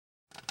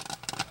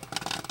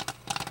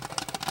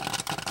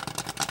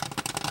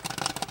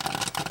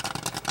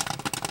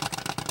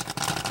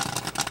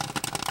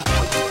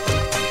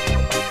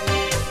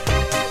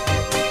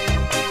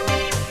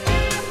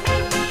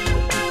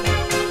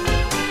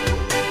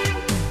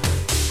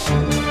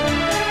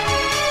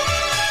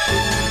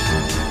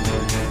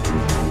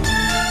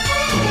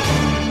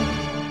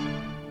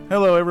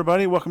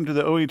everybody. Welcome to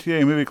the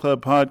OETA Movie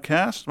Club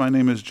podcast. My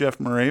name is Jeff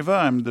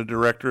Moreva. I'm the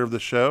director of the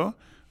show,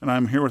 and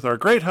I'm here with our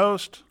great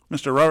host,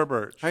 Mr. Robert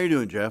Birch. How you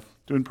doing, Jeff?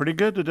 Doing pretty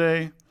good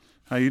today.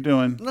 How you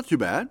doing? Not too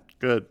bad.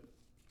 Good.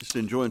 Just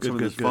enjoying some of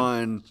this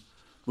fine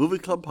movie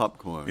club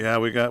popcorn. Yeah,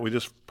 we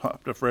just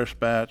popped a fresh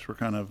batch. We're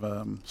kind of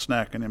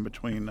snacking in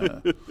between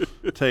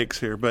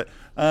takes here. But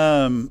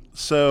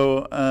this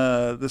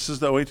is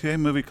the OETA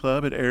Movie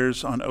Club. It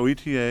airs on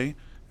OETA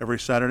every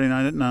Saturday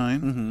night at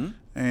 9. Mm-hmm.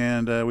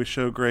 And we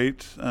show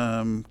great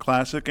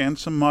classic and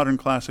some modern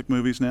classic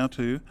movies now,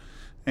 too.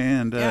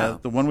 And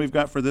the one we've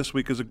got for this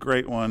week is a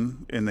great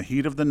one, In the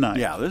Heat of the Night.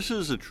 Yeah, this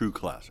is a true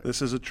classic.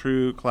 This is a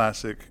true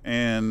classic.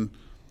 And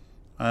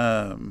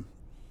I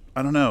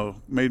don't know,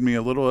 made me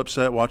a little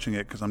upset watching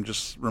it because I'm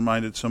just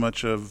reminded so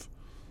much of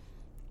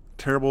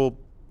terrible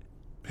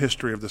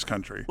history of this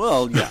country.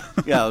 Well,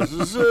 yeah, this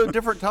is a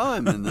different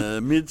time in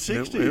the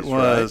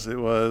mid-'60s. It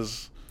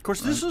was. Of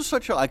course, this is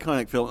such an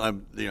iconic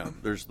film.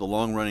 There's the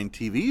long-running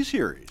TV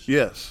series.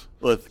 Yes.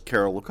 With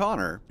Carol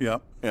O'Connor.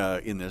 Yep.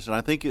 In this, and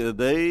I think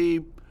I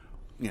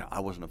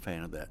wasn't a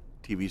fan of that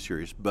TV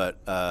series, but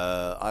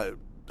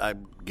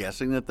I'm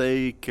guessing that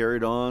they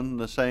carried on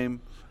the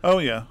same. Oh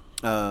yeah.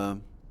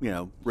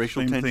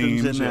 Racial same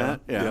tensions themes, in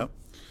that. Yeah. Yep.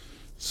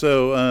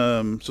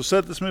 So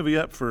set this movie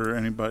up for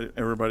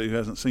everybody who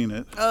hasn't seen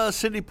it.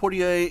 Sidney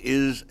Poitier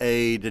is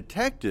a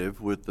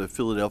detective with the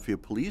Philadelphia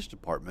Police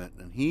Department,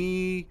 and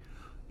he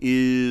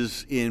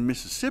is in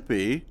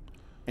Mississippi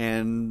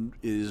and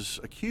is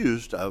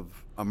accused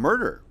of a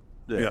murder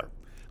there. Yeah.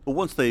 But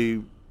once they,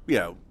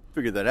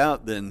 figure that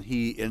out, then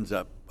he ends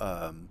up,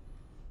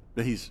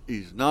 he's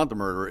not the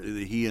murderer.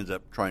 He ends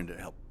up trying to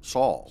help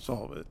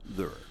solve it.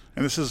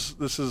 And this is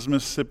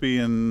Mississippi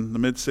in the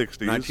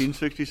mid-'60s.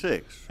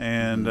 1966.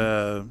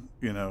 And,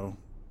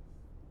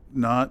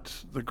 not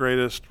the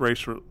greatest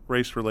race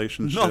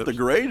relationship. Not the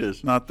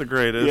greatest. Not the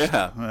greatest.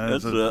 Yeah.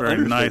 That's a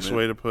very nice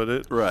way to put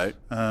it. Right.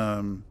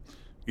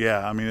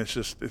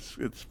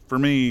 It's for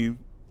me,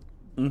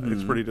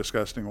 it's pretty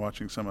disgusting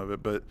watching some of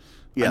it, but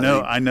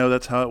I know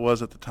that's how it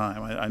was at the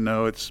time. I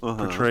know it's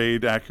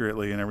portrayed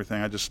accurately and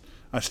everything.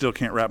 I still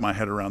can't wrap my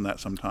head around that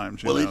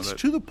sometimes. It's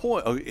to the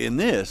point in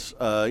this,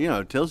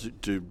 it tells you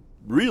to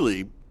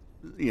really,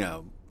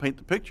 paint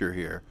the picture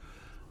here.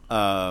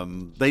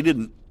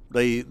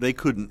 They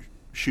couldn't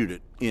shoot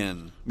it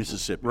in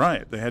Mississippi.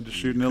 Right. They had to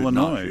shoot in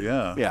Illinois.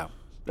 Yeah. Yeah.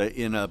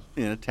 In a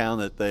town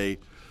that they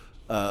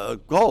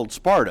called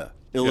Sparta,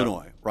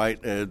 Illinois. Yeah. Right.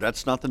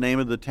 That's not the name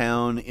of the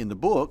town in the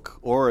book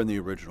or in the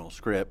original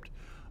script,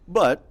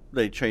 but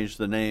they changed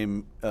the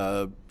name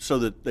so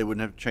that they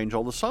wouldn't have to change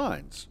all the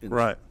signs.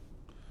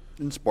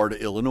 In Sparta,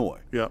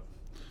 Illinois. Yep.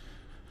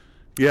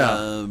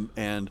 Yeah.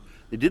 And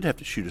they did have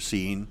to shoot a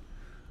scene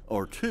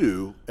or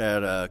two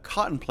at a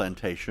cotton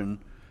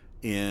plantation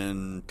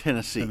in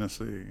Tennessee.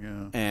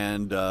 Yeah.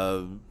 And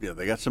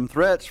they got some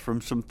threats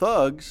from some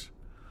thugs.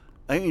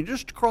 I mean,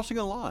 just crossing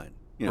a line.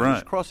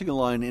 Just crossing a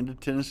line into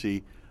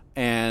Tennessee,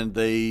 and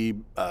they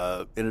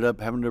ended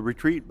up having to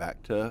retreat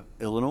back to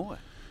Illinois.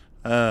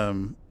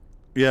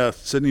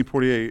 Sidney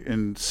Poitier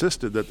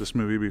insisted that this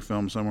movie be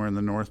filmed somewhere in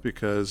the North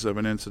because of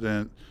an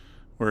incident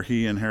where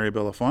he and Harry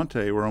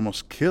Belafonte were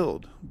almost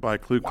killed by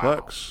Ku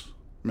Klux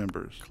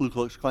members. Ku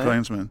Klux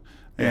Klansmen.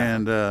 Yeah.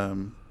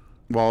 And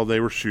while they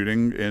were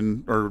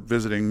shooting or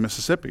visiting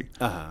Mississippi.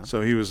 Uh-huh.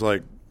 So he was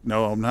like,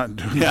 no, I'm not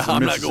doing this in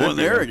I'm not Mississippi. going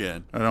there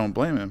again. I don't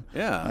blame him.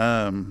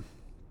 Yeah.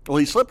 Well,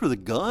 he slept with a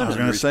gun. I was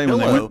going to say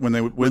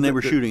when they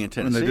were shooting in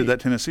Tennessee, when they did that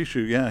Tennessee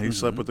shoot, he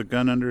slept with a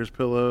gun under his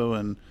pillow,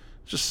 and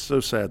it's just so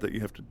sad that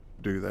you have to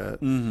do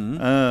that.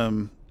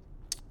 Mm-hmm.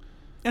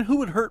 And who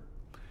would hurt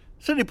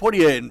Sidney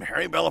Poitier and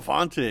Harry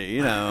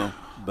Belafonte?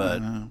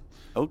 But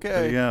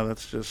okay, but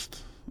that's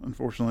just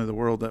unfortunately the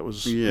world that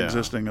was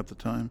existing at the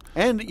time.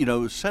 And it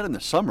was set in the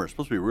summer. It's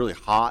supposed to be really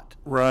hot,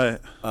 right?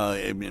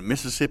 In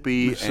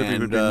Mississippi would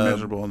be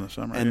miserable in the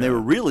summer, and they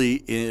were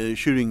really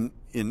shooting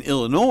in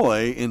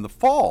Illinois in the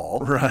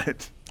fall,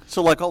 right?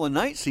 So, like all the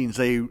night scenes,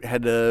 they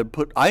had to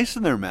put ice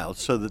in their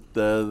mouths so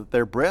that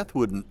their breath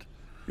wouldn't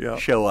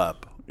show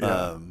up.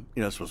 Yeah.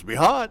 It's supposed to be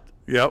hot.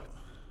 Yep.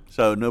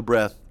 So no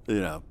breath.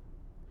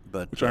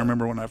 But which I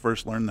remember when I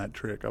first learned that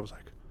trick, I was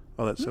like,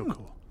 "Oh, that's so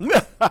cool."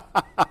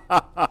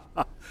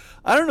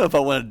 I don't know if I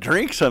want to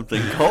drink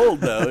something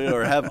cold though,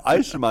 or have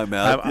ice in my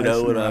mouth.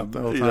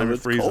 When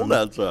it's cold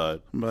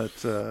outside.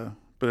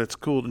 But it's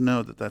cool to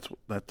know that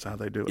that's how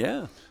they do it.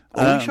 Yeah.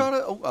 We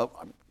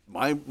shot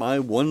my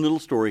one little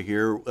story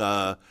here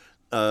for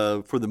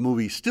the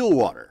movie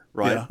Stillwater,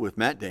 right? Yeah. With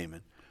Matt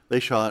Damon. They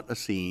shot a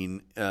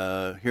scene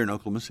here in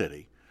Oklahoma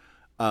City.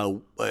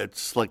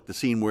 It's like the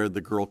scene where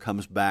the girl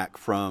comes back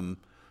from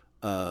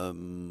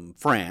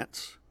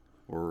France,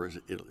 or is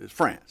it Italy? It's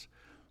France,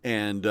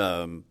 and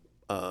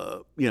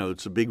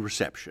it's a big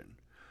reception,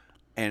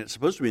 and it's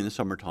supposed to be in the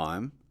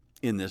summertime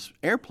in this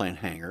airplane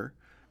hangar.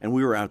 And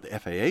we were out at the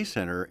FAA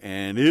Center,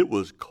 and it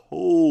was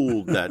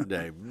cold that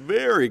day,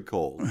 very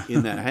cold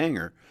in that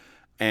hangar.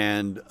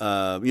 And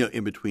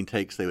in between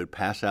takes, they would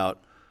pass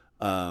out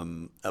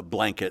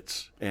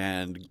blankets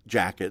and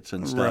jackets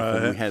and stuff,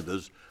 and we had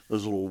those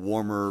little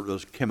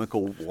those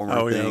chemical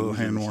warmer little things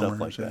hand and stuff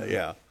warmers, like that.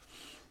 yeah.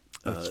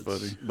 Yeah, That's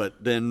funny.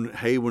 But then,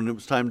 hey, when it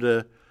was time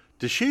to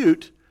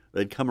shoot,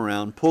 they'd come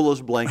around, pull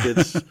those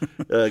blankets,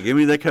 give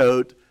me the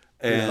coat,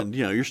 and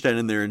you're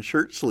standing there in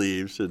shirt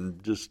sleeves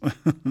and just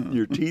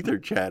your teeth are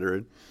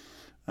chattering.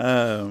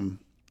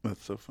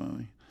 That's so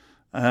funny.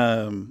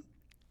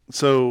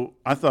 So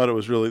I thought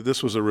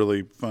this was a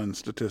really fun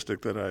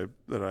statistic that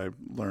I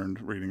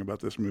learned reading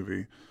about this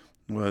movie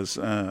was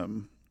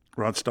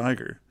Rod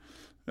Steiger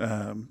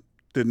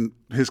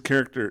his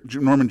character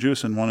Norman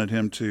Jewison wanted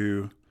him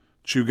to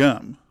chew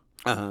gum,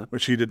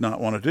 which he did not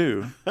want to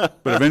do,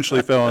 but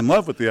eventually fell in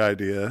love with the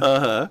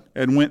idea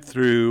and went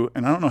through,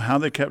 and I don't know how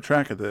they kept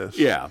track of this.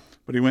 Yeah.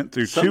 But he went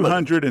through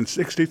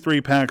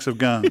 263 packs of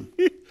gum.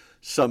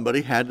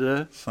 Somebody had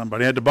to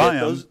buy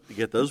them.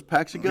 Get those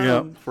packs of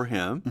gum for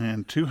him.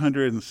 And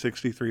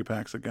 263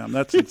 packs of gum.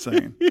 That's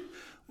insane.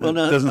 Well, it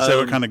doesn't say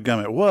what kind of gum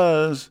it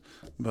was,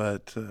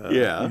 but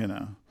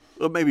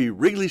Well, maybe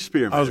Wrigley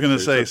Spearmint. I was going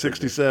to say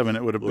 67.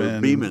 It would have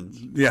been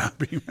Beeman's. Yeah,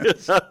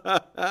 Beeman's.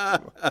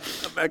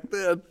 Back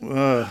then.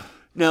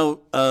 Now,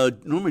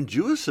 Norman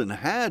Jewison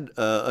had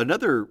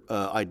another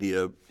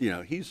idea.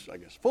 He's, I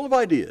guess, full of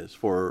ideas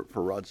for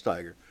Rod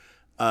Steiger,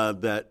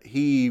 that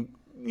he,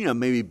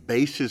 maybe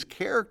base his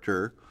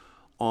character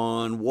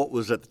on what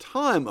was at the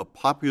time a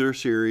popular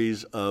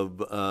series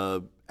of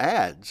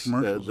ads,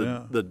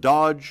 the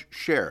Dodge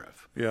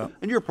Sheriff. Yeah,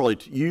 and you're probably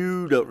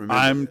you don't remember.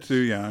 I'm too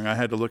young. I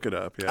had to look it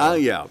up. Yeah,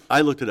 yeah,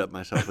 I looked it up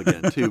myself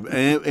again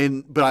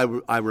too,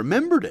 but I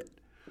remembered it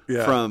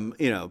from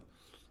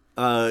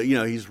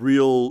he's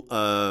real,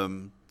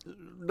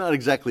 not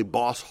exactly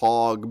boss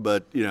hog,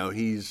 but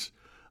he's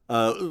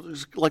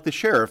like the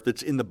sheriff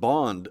that's in the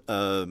Bond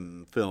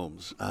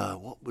films.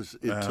 What was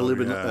it?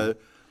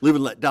 Live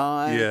and Let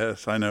Die.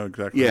 Yes, I know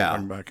exactly what you're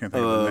talking about. I can't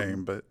think of the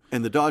name, but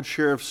and the Dodge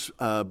Sheriff's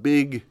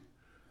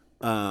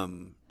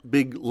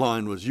big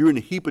line was, "You're in a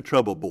heap of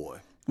trouble,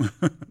 boy,"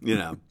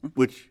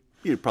 which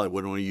you probably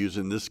wouldn't want to use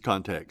in this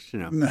context,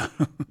 No.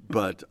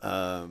 But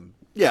Rod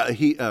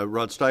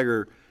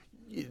Steiger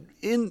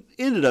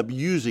ended up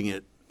using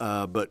it,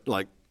 but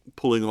like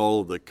pulling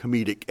all of the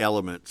comedic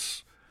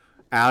elements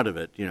out of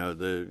it.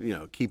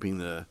 Keeping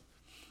the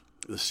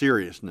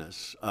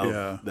seriousness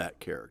of that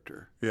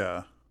character.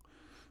 Yeah.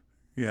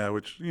 Yeah,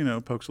 which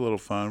pokes a little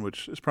fun,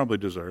 which is probably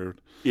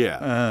deserved.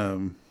 Yeah.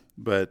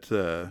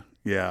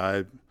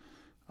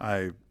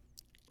 I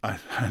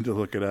had to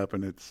look it up,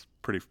 and it's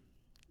pretty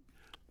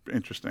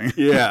interesting.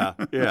 Yeah.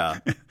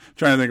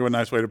 Trying to think of a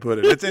nice way to put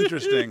it. It's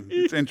interesting.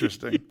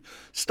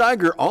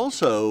 Steiger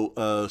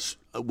also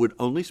would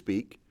only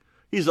speak.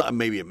 He's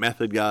maybe a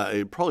method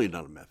guy, probably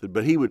not a method,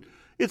 but he would.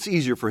 It's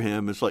easier for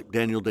him. It's like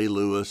Daniel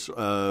Day-Lewis.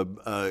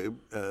 Steiger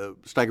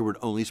would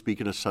only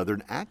speak in a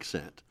Southern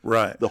accent,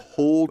 right, the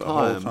whole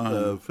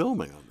time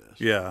filming on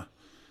this. Yeah.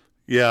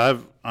 Yeah,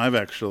 I've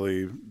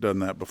actually done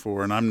that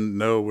before, and I'm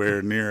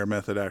nowhere near a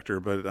method actor,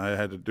 but I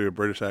had to do a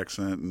British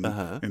accent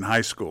in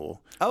high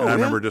school. And I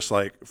remember just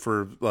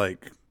for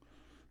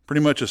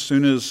pretty much as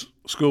soon as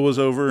school was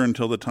over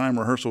until the time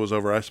rehearsal was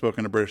over, I spoke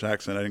in a British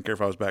accent. I didn't care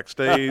if I was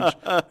backstage.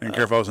 I didn't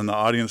care if I was in the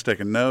audience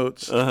taking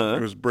notes.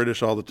 It was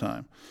British all the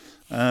time.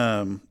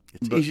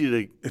 It's easy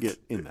to get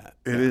in that.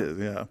 It is,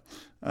 yeah.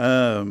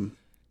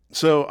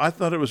 So I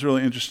thought it was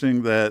really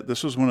interesting that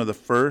this was was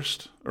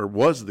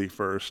the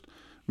first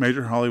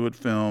major Hollywood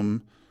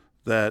film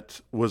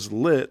that was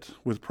lit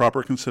with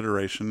proper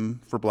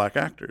consideration for black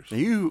actors. Now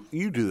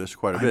you do this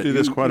quite a bit. I do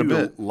this quite a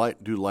bit.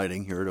 Do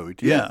lighting here at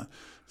OETA. Yeah.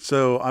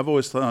 So I've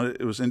always thought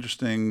it was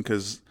interesting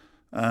because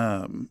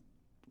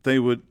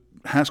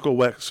Haskell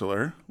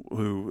Wexler,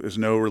 who is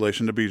no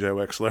relation to B.J.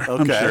 Wexler,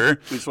 I'm sure.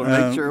 We just want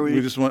to make sure we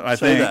think. I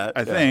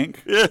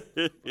think.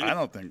 I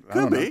don't think.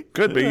 Could be.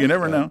 Could be. You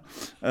never know.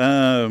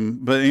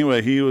 But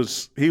anyway, he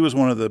was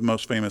one of the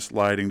most famous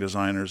lighting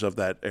designers of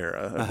that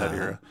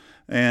era.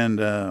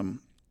 And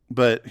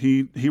but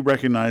he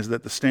recognized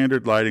that the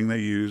standard lighting they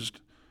used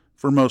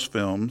for most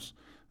films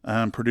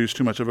produced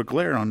too much of a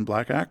glare on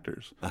black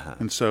actors,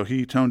 and so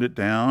he toned it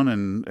down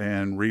and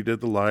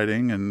redid the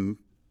lighting, and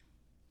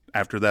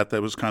after that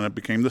was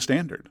became the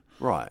standard.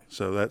 Right.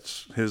 So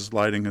his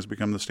lighting has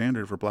become the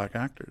standard for black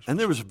actors. And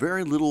there was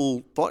very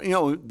little thought.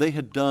 They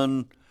had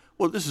done.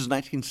 Well, this is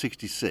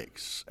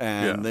 1966,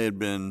 and they had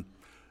been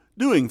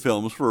doing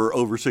films for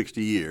over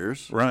 60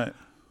 years. Right.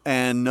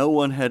 And no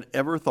one had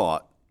ever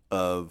thought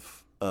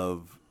of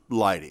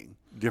lighting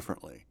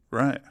differently.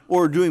 Right.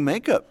 Or doing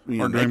makeup.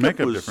 Doing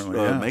makeup differently.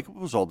 Makeup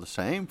was all the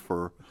same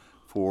for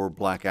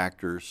black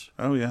actors.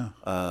 Oh yeah.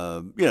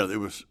 It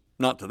was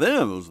not to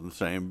them. It was the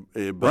same.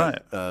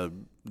 But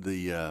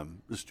the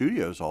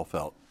studios all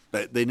felt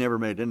they never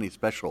made any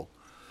special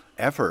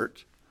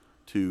effort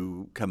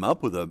to come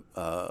up with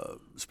a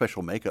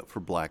special makeup for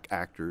black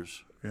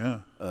actors. Yeah.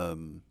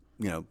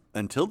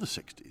 Until the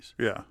 60s.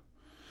 Yeah.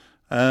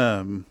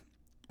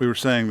 We were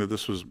saying that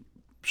this was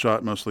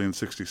shot mostly in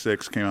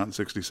 66, came out in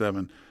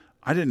 67.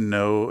 I didn't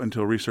know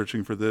until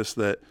researching for this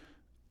that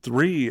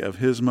three of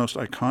his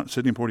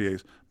Sidney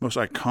Poitier's most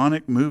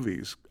iconic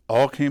movies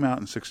all came out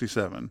in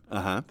 '67.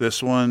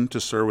 This one, To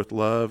Sir with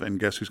Love, and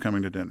Guess Who's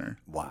Coming to Dinner.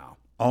 Wow.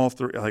 All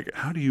three. Like,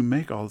 how do you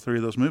make all three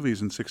of those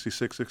movies in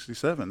 '66,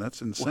 '67?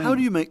 That's insane. Well, how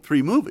do you make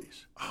three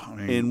movies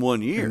in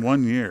 1 year? In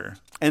 1 year.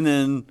 And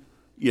then,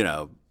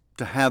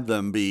 to have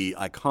them be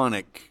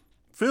iconic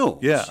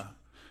films. Yeah.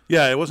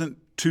 Yeah, it wasn't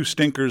two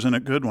stinkers and a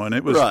good one.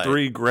 It was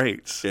three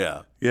greats.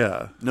 Yeah.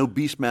 Yeah. No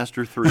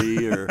Beastmaster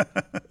 3 or,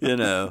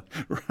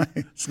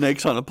 Right.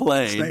 Snakes on a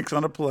Plane. Snakes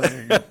on a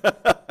Plane.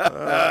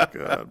 Oh,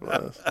 God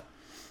bless.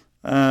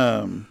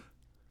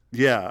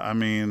 Yeah, I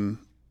mean,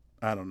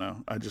 I don't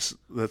know.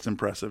 That's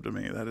impressive to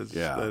me. That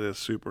is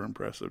super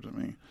impressive to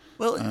me.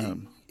 Well,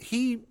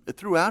 he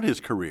throughout his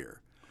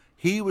career,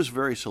 he was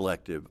very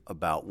selective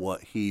about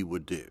what he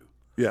would do.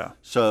 Yeah.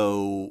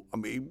 So, I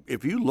mean,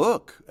 if you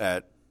look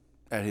at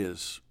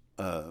his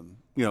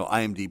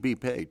IMDb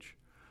page,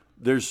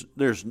 there's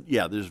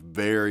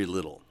very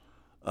little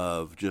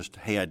of just,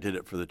 hey, I did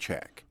it for the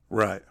check.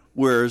 Right.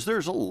 Whereas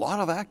there's a lot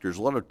of actors,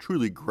 a lot of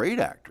truly great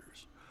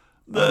actors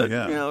that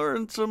are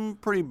in some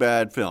pretty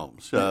bad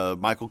films.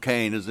 Michael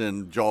Caine is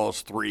in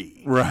Jaws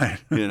 3. Right.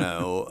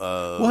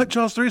 What?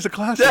 Jaws 3 is a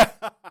classic.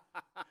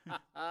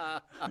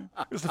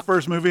 It was the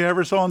first movie I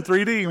ever saw in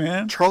 3D,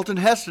 man. Charlton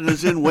Heston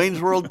is in Wayne's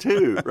World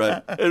 2,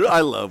 right? And I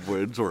love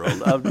Wayne's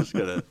World.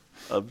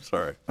 I'm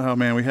sorry. Oh,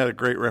 man, we had a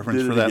great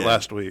reference for that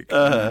last week.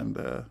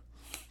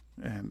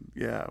 And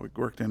yeah, we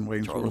worked in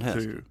Wayne's World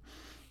Heston.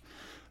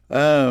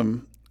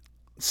 too.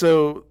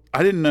 So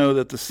I didn't know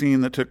that the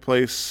scene that took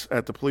place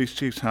at the police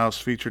chief's house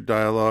featured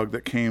dialogue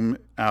that came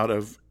out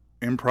of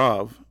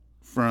improv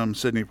from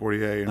Sidney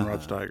Poitier and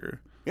Rod Steiger.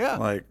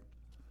 Yeah.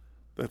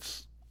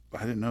 I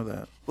didn't know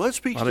that. Well, that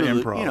speaks to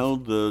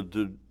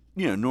the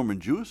Norman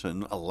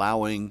Jewison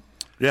allowing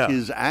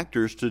his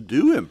actors to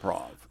do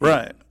improv.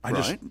 Right.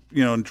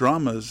 In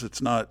dramas,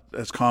 it's not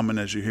as common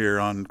as you hear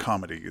on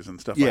comedies and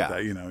stuff like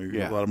that. You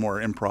get a lot of more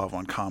improv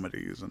on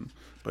comedies,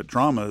 but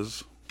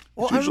dramas,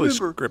 it's usually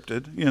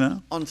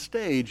scripted, On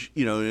stage,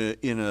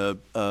 in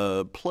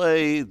a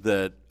play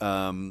that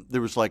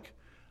there was like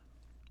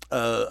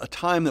a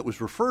time that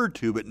was referred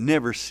to but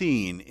never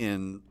seen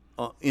in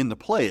the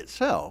play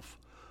itself,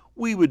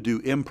 we would do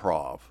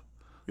improv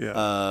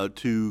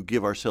to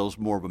give ourselves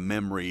more of a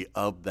memory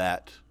of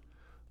that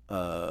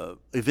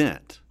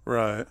event.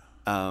 Right.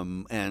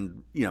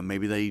 And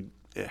maybe they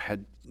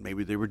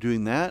were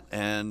doing that,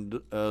 and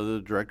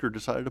the director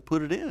decided to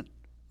put it in.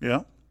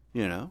 Yeah.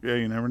 Yeah,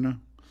 you never know.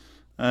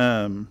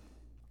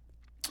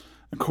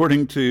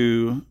 According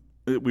to,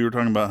 we were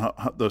talking about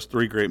how those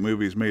three great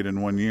movies made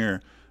in 1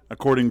 year.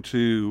 According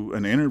to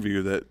an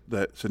interview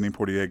that Sidney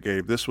Poitier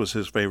gave, this was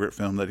his favorite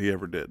film that he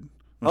ever did.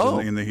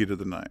 In the Heat of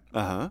the Night.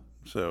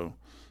 So,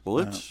 well,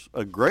 it's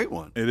a great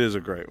one. It is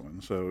a great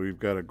one. So we've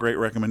got a great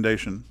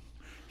recommendation.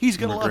 He's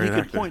got a lot he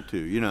could point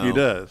to. He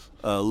does.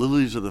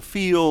 Lilies of the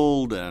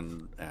Field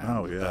and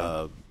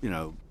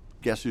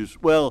Guess Who's.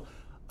 Well,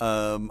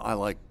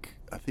 I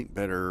think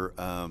better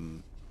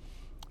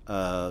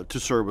To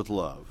Serve with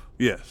Love.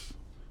 Yes.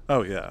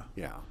 Oh yeah.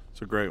 Yeah.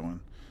 It's a great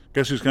one.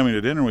 Guess Who's Coming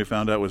to Dinner, we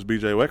found out, was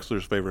B.J.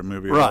 Wexler's favorite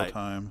movie of all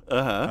time.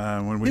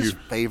 His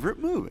favorite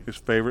movie. His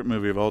favorite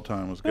movie of all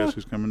time was Guess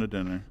Who's Coming to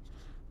Dinner,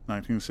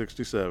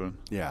 1967.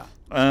 Yeah.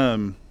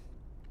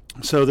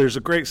 So there's a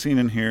great scene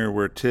in here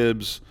where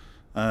Tibbs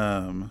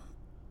and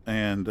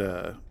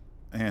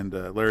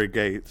Larry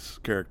Gates'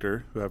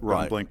 character, who I've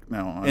gone blank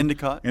now on.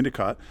 Endicott.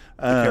 The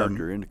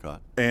character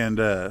Endicott.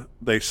 And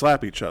they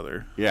slap each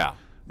other. Yeah.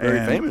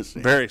 Very famous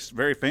scene. Very,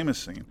 very famous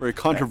scene. Very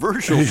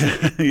controversial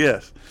scene.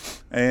 Yes.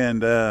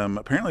 And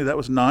apparently that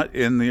was not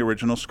in the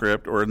original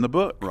script or in the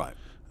book. Right.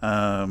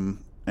 And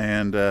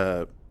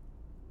that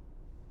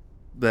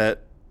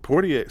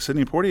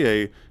Sidney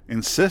Poitier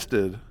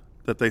insisted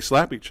that they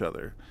slap each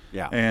other.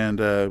 Yeah. And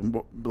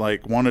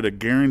wanted a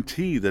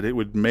guarantee that it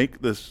would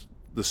make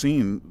the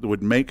scene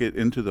would make it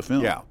into the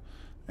film. Yeah.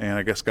 And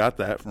I guess got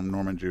that from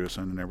Norman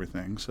Jewison and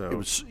everything. So it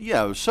was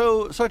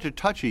such a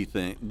touchy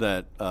thing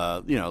that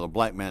the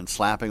black man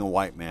slapping a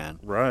white man,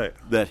 right?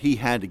 That he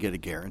had to get a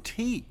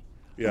guarantee.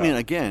 Yeah. I mean,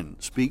 again,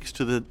 speaks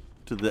to the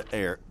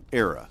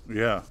era.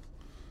 Yeah.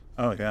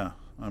 Oh yeah.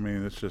 I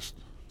mean, it's just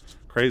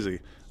crazy.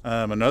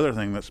 Another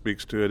thing that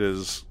speaks to it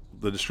is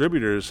the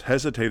distributors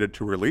hesitated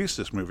to release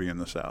this movie in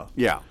the South.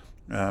 Yeah.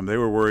 They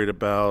were worried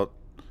about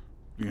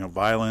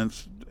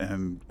violence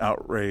and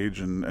outrage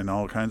and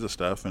all kinds of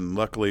stuff, and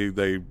luckily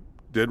they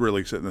did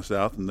release it in the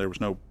South, and there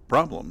was no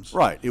problems.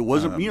 Right. It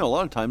wasn't. A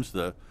lot of times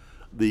the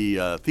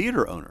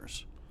theater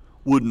owners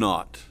would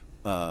not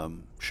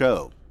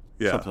show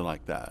something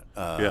like that.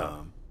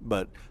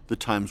 But the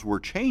times were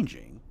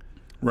changing.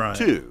 Right.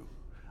 Too.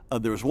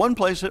 There was one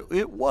place that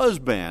it was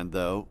banned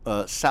though.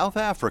 South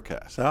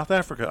Africa. South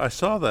Africa. I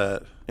saw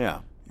that. Yeah.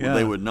 Well,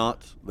 they would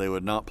not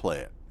play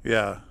it.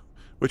 Yeah.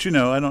 Which,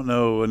 I don't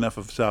know enough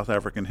of South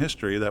African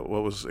history what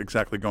was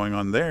exactly going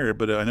on there,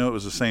 but I know it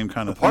was the same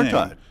kind of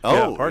apartheid. thing.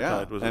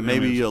 Apartheid was, and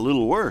maybe a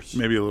little worse.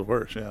 Maybe a little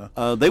worse, yeah.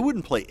 They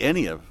wouldn't play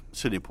any of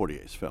Sidney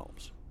Poitier's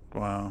films.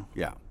 Wow.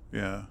 Yeah.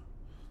 Yeah.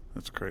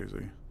 That's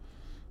crazy.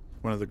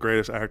 One of the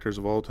greatest actors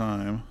of all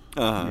time.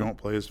 Uh-huh. You won't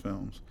play his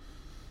films.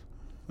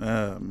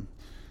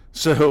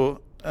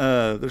 So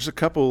there's a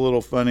couple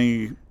little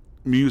funny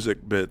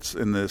music bits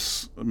in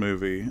this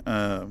movie.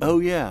 Oh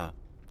yeah.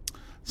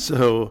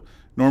 So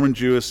Norman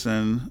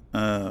Jewison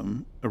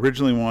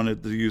originally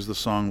wanted to use the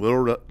song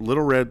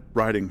 "Little Red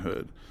Riding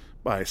Hood"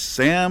 by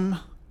Sam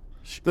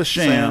the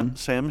Sham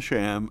Sam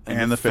Sham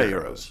and the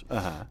Pharaohs,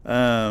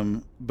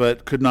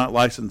 but could not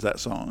license that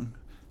song.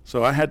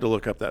 So I had to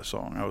look up that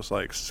song. I was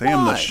like,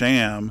 Sam Why? the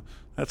Sham.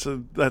 That's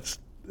an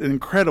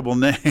incredible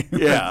name.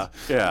 Yeah,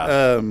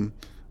 yeah.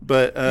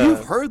 But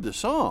You've heard the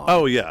song.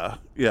 oh yeah.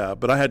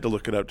 But I had to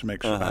look it up to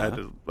make sure.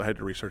 Uh-huh. I had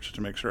to research it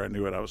to make sure I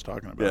knew what I was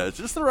talking about. Yeah, is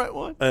this the right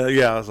one?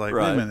 Yeah, I was like, wait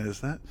Right. a minute, is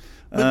that?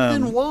 But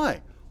then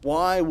why?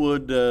 Why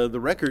would the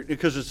record?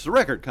 Because it's the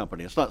record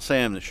company. It's not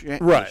Sam the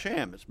Right.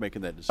 Sham that's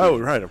making that decision. Oh,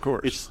 right, of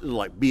course. It's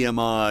like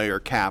BMI or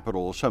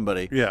Capitol or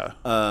somebody. Yeah.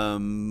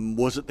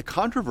 Was it the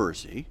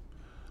controversy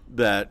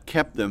that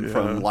kept them Yeah.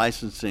 from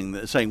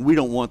licensing, saying we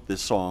don't want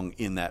this song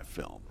in that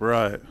film?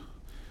 Right.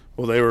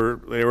 Well, they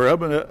were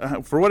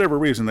able for whatever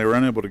reason they were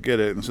unable to get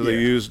it, and so they Yeah.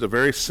 used a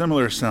very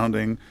similar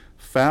sounding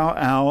 "Foul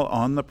Owl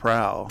on the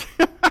Prowl."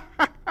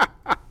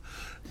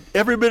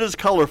 Every bit as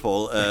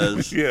colorful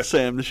as Yeah.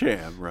 Sam the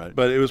Sham, right?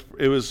 But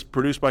it was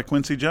produced by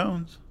Quincy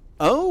Jones.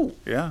 Oh,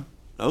 Yeah,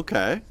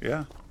 okay.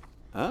 yeah,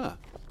 Ah,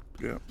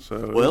 yeah. So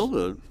it well,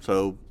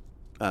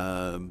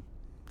 was-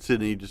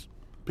 Sydney just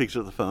picks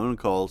up the phone and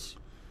calls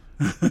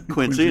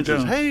Quincy and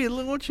says, Jones. "Hey,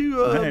 why don't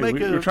you hey, make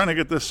we're a?" trying to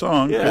get this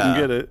song, Yeah. couldn't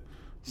get it.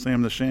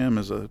 Sam the Sham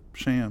is a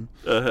sham,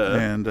 Uh-huh.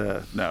 and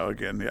no,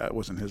 again, yeah, it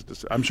wasn't his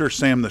decision. I'm sure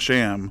Sam the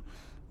Sham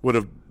would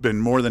have been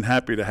more than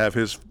happy to have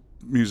his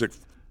music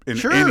in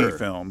Sure. any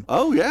film.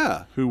 Oh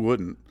yeah. Who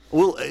wouldn't?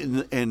 Well,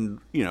 and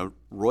you know,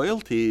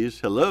 royalties.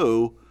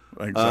 Hello.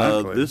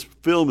 Exactly. This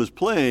film is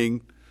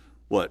playing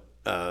what?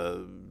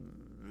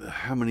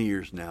 How many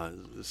years now?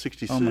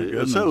 66. Oh, my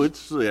goodness. So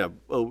it's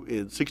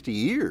in 60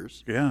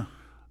 years Yeah.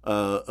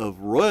 of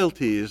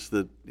royalties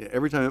that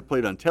every time it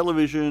played on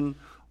television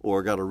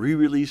or got a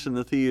re-release in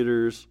the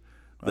theaters,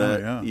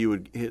 that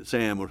yeah.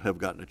 Sam would have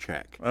gotten a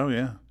check, Oh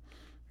yeah,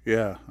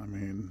 yeah. I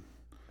mean,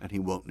 and he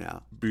won't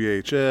now.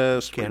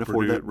 VHS Can't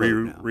afford that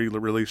boat now.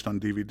 Re-released on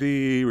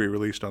DVD,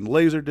 re-released on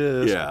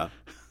Laserdisc, Yeah,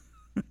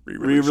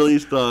 re-released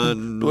re-released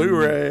on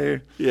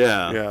Blu-ray.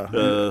 Yeah, Yeah.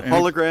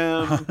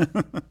 hologram.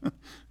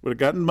 Would have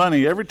gotten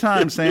money every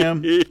time,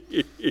 Sam.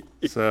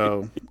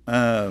 So,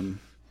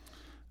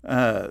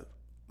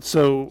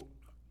 so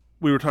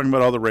we were talking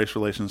about all the race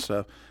relations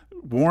stuff.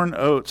 Warren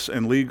Oates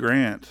and Lee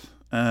Grant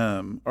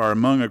are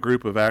among a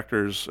group of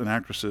actors and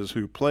actresses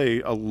who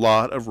play a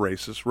lot of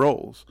racist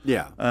roles.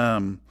 Yeah.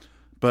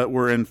 But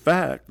were in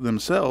fact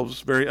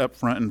themselves very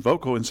upfront and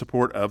vocal in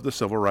support of the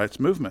civil rights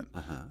movement.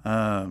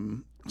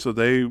 So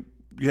they,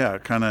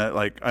 kind of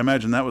like, I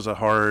imagine that was a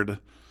hard,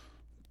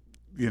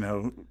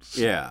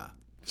 Yeah.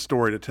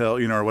 story to tell,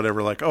 or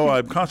whatever. Like, oh,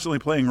 I'm constantly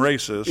playing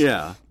racist.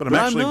 Yeah. but I'm But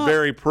I'm actually not.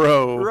 very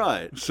pro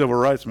Right. civil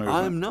rights movement.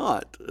 I'm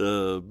not,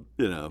 a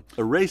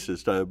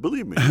racist.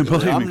 Believe me.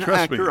 Believe I'm me, an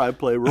trust actor. me. I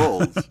play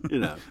roles.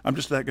 I'm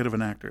just that good of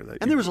an actor.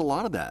 And there was a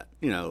lot of that.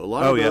 A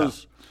lot Oh, of yeah.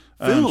 those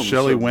films.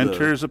 Shelley of the-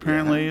 Winters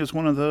apparently is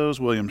one of those.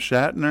 William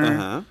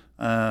Shatner.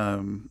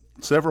 Uh-huh.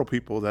 Several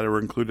people that were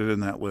included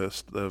in that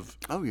list of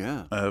Oh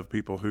yeah.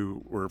 people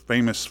who were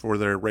famous for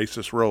their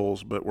racist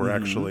roles, but were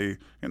actually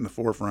in the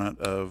forefront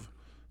of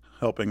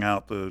helping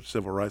out the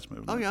civil rights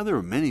movement. Oh yeah. There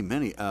were many,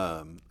 many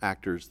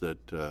actors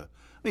that.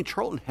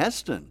 Charlton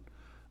Heston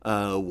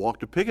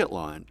walked a picket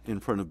line in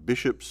front of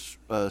Bishop's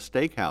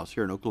Steakhouse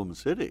here in Oklahoma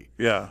City.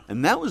 Yeah,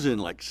 And that was in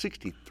like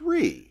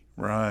 '63.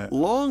 right.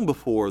 Long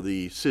before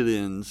the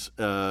sit-ins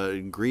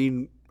in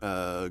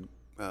Greenville,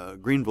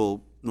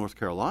 North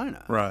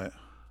Carolina. Right.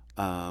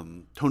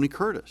 Tony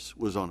Curtis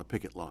was on a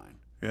picket line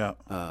Yeah.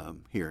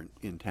 here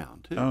in town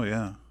too. Oh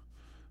yeah,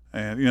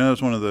 and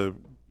that's one of the.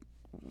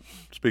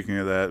 Speaking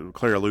of that,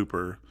 Clara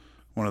Luper,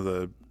 one of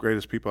the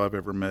greatest people I've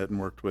ever met and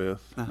worked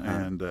with,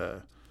 and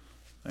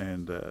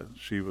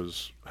she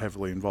was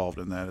heavily involved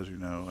in that, as you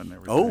know, and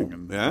everything. Oh,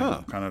 and,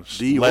 yeah. kind of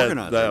The led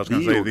organizer, that. I was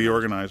going to the say the organizer.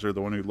 organizer,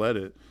 the one who led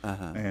it,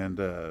 and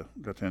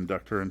got to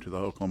induct her into the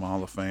Oklahoma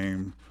Hall of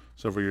Fame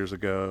several years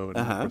ago,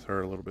 and worked with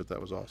her a little bit.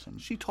 That was awesome.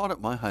 She taught at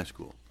my high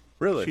school.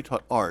 Really? She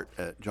taught art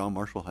at John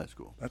Marshall High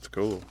School. That's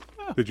cool.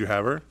 Did you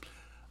have her?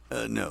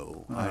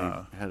 No,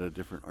 I had a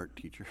different art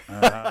teacher.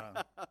 Sorry.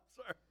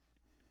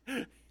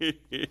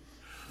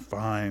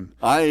 Fine.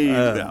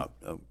 Yeah.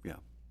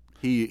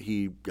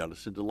 He got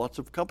us into lots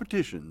of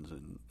competitions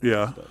and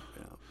Yeah. stuff.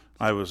 Yeah.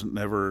 I was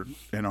never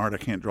in art. I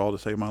can't draw to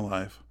save my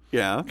life.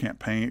 Yeah. Can't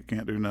paint.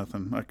 Can't do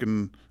nothing. I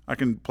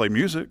can play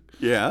music.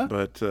 Yeah.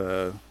 But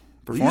Well,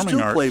 performing you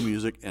still arts, play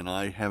music, and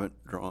I haven't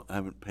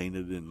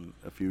painted in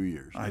a few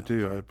years. I now.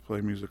 do. I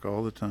play music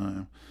all the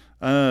time.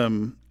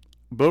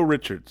 Bo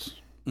Richards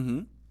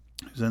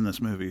is in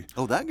this movie.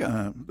 Oh, that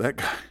guy. That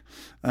guy.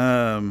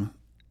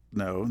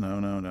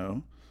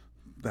 No.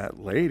 That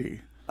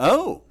lady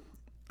Oh,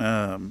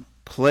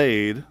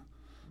 played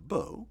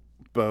Bo.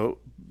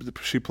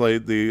 She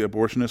played the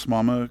abortionist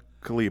Mama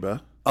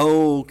Kaliba.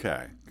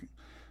 Okay.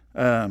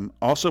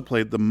 Also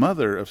played the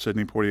mother of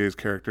Sidney Poitier's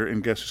character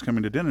in Guess Who's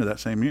Coming to Dinner that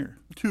same year.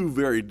 Two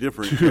very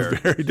different Two characters.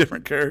 very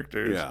different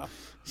characters. Yeah.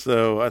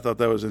 So I thought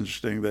that was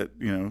interesting that,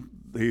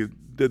 he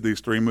did these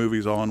 3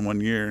 movies all in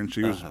one year, and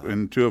she was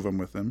in 2 of them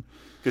with him.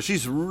 Because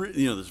she's,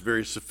 this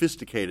very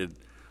sophisticated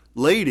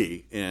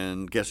lady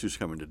in Guess Who's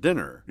Coming to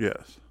Dinner.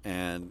 Yes.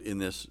 And in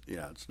this,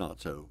 it's not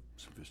so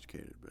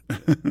sophisticated.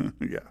 But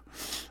Yeah.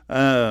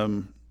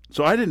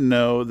 So I didn't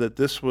know that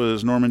this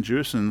was Norman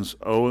Jewison's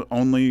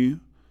only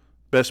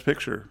Best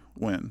Picture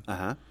win.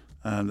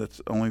 That's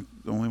the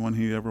only one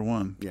he ever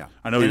won. Yeah.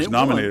 I know he's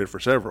nominated for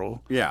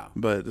several. Yeah.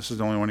 But this is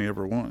the only one he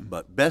ever won.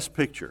 But Best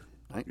Picture,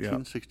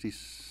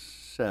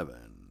 1967.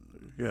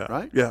 Yeah.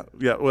 Right? Yeah.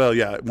 Yeah. Well,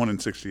 yeah, it won in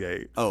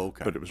 68. Oh,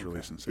 okay. But it was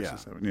released in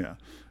 67. Yeah.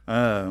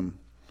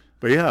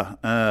 But yeah,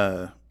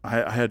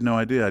 I had no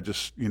idea. I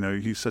just,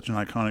 he's such an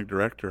iconic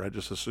director. I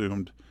just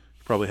assumed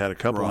he probably had a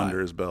couple under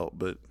his belt,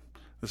 but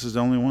this is the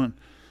only one.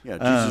 Yeah,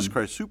 Jesus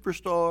Christ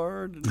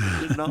Superstar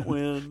did not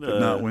win. Did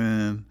not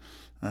win.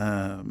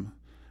 And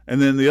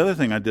then the other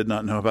thing I did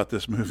not know about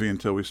this movie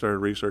until we started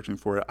researching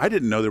for it, I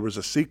didn't know there was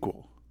a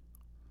sequel.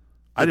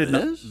 I didn't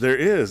know. There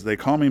is. They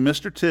Call Me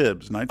Mr.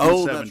 Tibbs, 1970.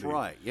 Oh, that's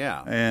right.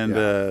 Yeah. And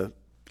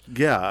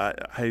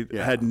I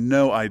had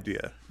no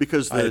idea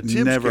because the had Tibbs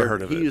never character,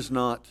 heard of it. He is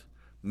not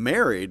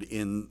married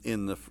in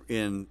the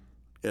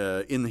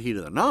Heat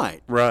of the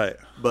Night, right?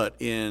 But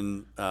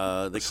in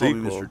They Call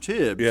Me Mr.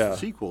 Tibbs, the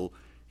sequel,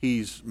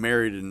 he's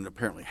married and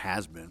apparently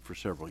has been for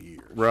several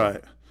years.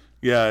 Right.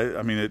 Yeah,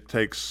 I mean, it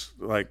takes,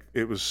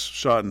 it was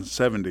shot in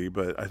 70,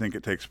 but I think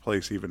it takes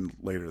place even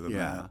later than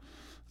that.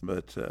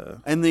 But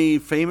and the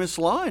famous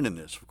line in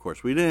this, of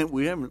course, we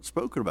haven't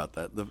spoken about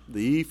that.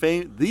 The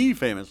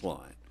famous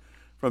line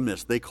from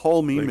this, They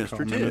Call Me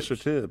Mr. Tibbs. Mr.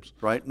 Tibbs.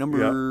 Right?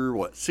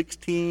 Number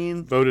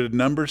 16? Voted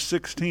number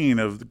 16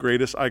 of the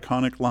greatest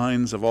iconic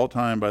lines of all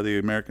time by the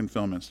American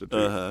Film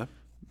Institute.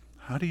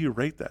 How do you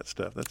rate that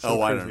stuff? That's so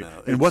crazy. I don't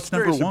know. And what's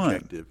number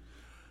 1?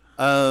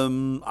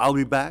 I'll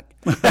Be Back.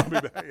 I'll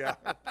Be Back, yeah.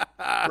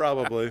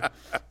 Probably.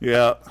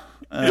 Yeah.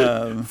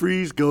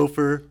 Freeze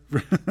Gopher.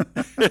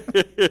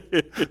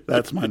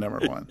 That's my number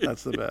 1.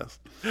 That's the best.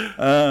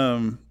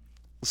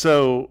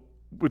 So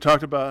we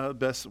talked about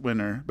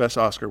best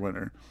Oscar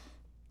winner.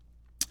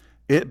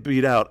 It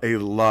beat out a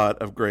lot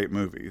of great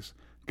movies.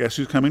 Guess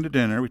Who's Coming to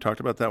Dinner? We talked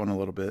about that one a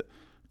little bit.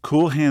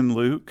 Cool Hand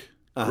Luke,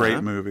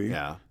 great movie.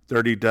 Yeah.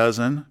 30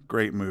 Dozen,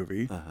 great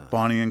movie.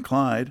 Bonnie and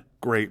Clyde,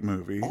 great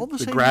movie. All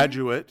the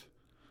Graduate,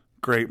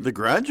 great. The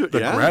Graduate, The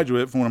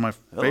Graduate, one of my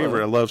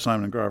favorite. I love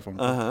Simon and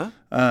Garfunkel.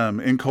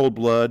 In Cold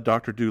Blood,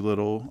 Dr.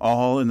 Dolittle,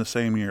 all in the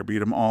same year. Beat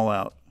them all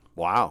out.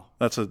 Wow.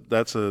 That's a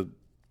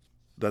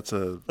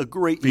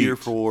great year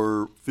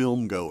for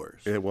film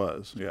goers. It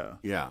was, yeah.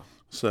 Yeah.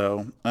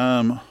 So,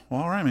 all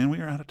right, man, we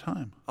are out of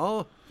time.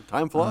 Oh,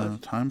 time flies.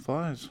 Time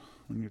flies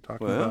when you're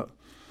talking about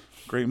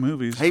great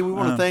movies. Hey, we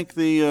want to thank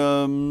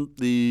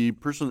the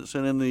person that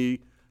sent in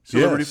the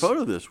celebrity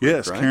photo this week.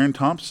 Yes, right? Karen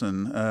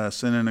Thompson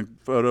sent in a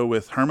photo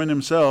with Herman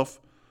himself.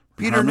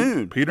 Peter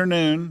Noon. Peter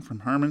Noon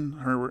from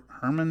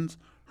Herman's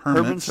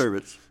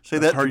Hermits. Say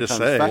that hard 3 to times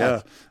say,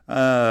 fast.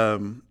 yeah.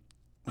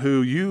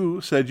 Who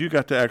you said you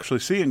got to actually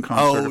see in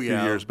concert a few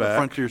years back.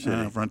 Frontier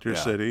City. Frontier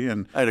City.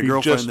 And I had a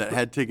girlfriend that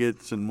had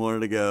tickets and wanted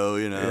to go,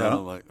 and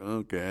I'm like,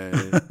 okay.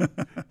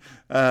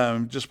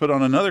 Just put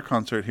on another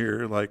concert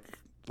here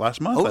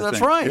last month. Oh, that's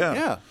right.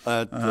 Yeah.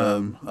 I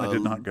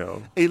did not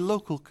go. A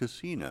local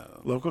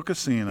casino.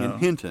 In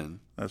Hinton.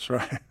 That's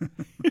right.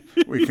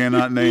 We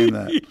cannot name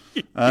that.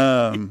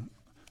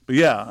 But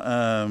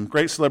yeah,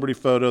 great celebrity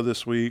photo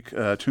this week.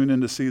 Tune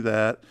in to see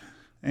that.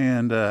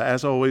 And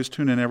as always,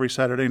 tune in every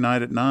Saturday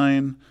night at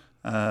 9.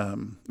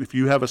 If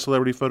you have a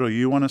celebrity photo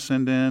you want to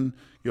send in,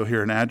 you'll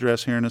hear an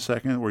address here in a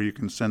second where you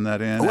can send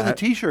that in. Oh, the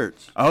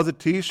T-shirts. Oh, the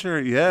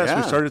T-shirt. Yes,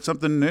 we started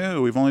something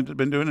new. We've only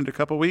been doing it a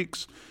couple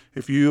weeks.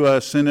 If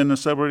you send in a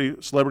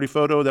celebrity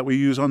photo that we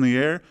use on the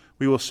air,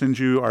 we will send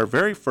you our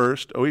very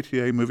first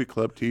OETA Movie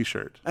Club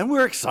T-shirt. And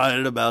we're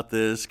excited about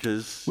this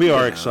because we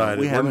are excited.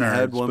 We haven't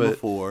had one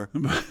before.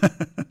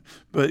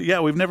 But yeah,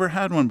 we've never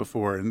had one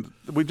before, and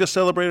we just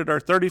celebrated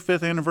our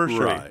 35th anniversary,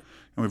 right.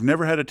 And we've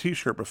never had a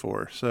T-shirt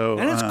before. So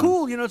and it's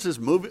cool, it says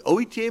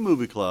OETA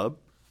Movie Club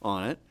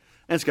on it.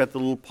 And it's got the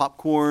little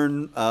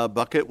popcorn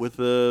bucket with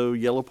the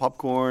yellow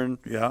popcorn.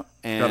 Yeah,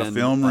 and got a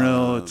film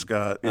reel. It's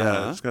got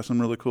it's got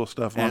some really cool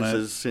stuff on it. And it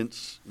says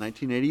since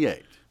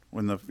 1988.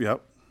 When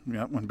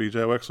when B.J.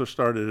 Wexler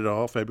started it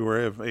all,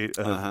 February of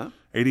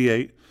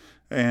 88.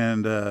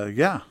 And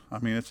I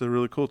mean, it's a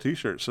really cool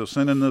T-shirt. So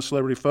send in those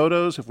celebrity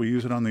photos. If we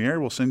use it on the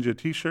air, we'll send you a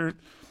T-shirt.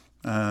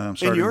 In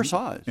your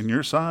size. In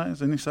your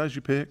size, any size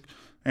you pick.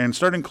 And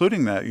start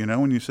including that,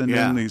 when you send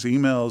in these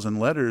emails and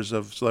letters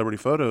of celebrity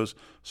photos,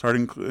 start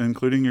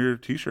including your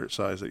T-shirt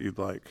size that you'd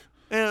like.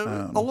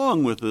 And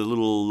along with a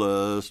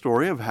little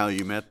story of how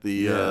you met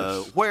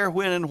where,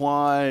 when, and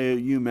why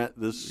you met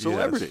this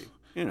celebrity.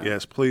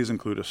 Yes, please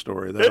include a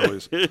story.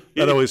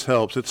 That always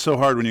helps. It's so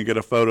hard when you get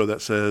a photo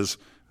that says,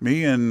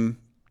 me and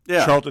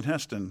Yeah. Charlton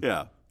Heston.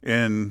 Yeah.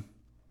 In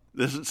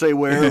Doesn't say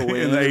where or when.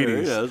 In the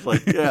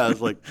 80s. Yeah,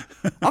 it's like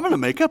I'm going to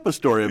make up a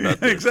story about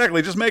this.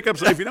 Exactly. Just make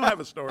up. If you don't have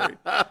a story,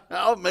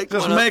 I'll make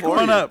just one make up for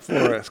one you. up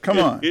for us. Come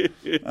on.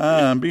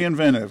 Be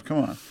inventive.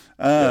 Come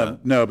on.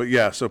 No, but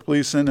yeah. So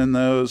please send in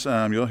those.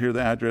 You'll hear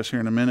the address here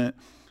in a minute.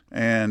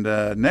 And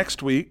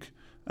next week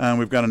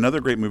we've got another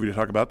great movie to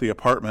talk about, The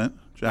Apartment.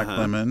 Jack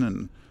Lemmon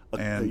and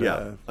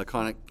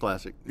iconic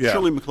classic. yeah,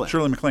 Shirley MacLaine.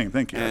 Shirley MacLaine.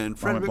 Thank you. And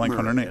Why am I Fred blank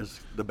on her McMurray name? is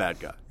the bad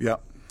guy. Yeah.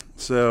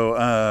 So,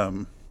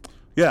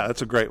 yeah,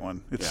 that's a great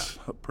one. It's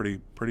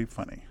pretty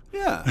funny.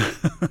 Yeah.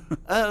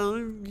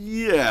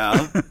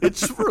 Yeah.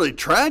 It's really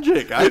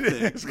tragic, I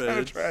think. It's kind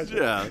of tragic.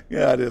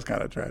 Yeah. It is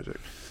kind of tragic.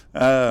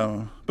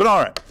 But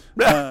all right.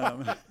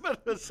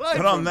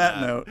 But on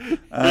that note,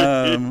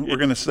 we're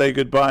going to say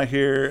goodbye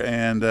here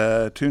and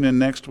tune in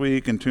next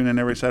week and tune in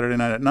every Saturday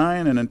night at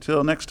 9. And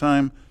until next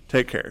time,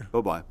 take care.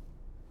 Bye-bye.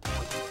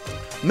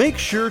 Make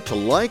sure to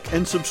like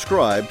and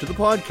subscribe to the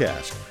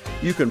podcast.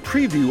 You can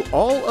preview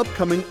all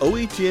upcoming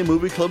OETA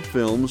Movie Club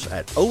films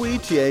at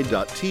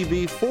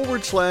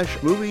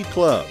oeta.tv/movie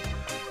club.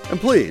 And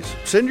please,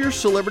 send your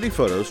celebrity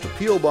photos to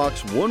P.O. Box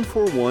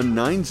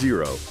 14190,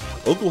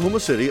 Oklahoma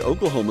City,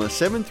 Oklahoma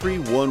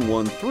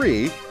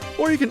 73113,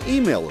 or you can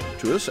email them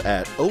to us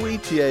at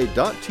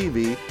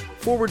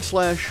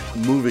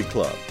oeta.tv/movie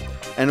club.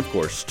 And of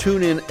course,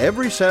 tune in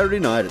every Saturday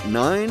night at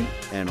 9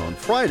 and on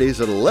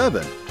Fridays at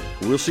 11.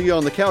 We'll see you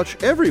on the couch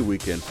every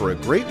weekend for a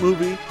great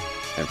movie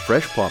and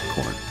fresh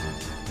popcorn.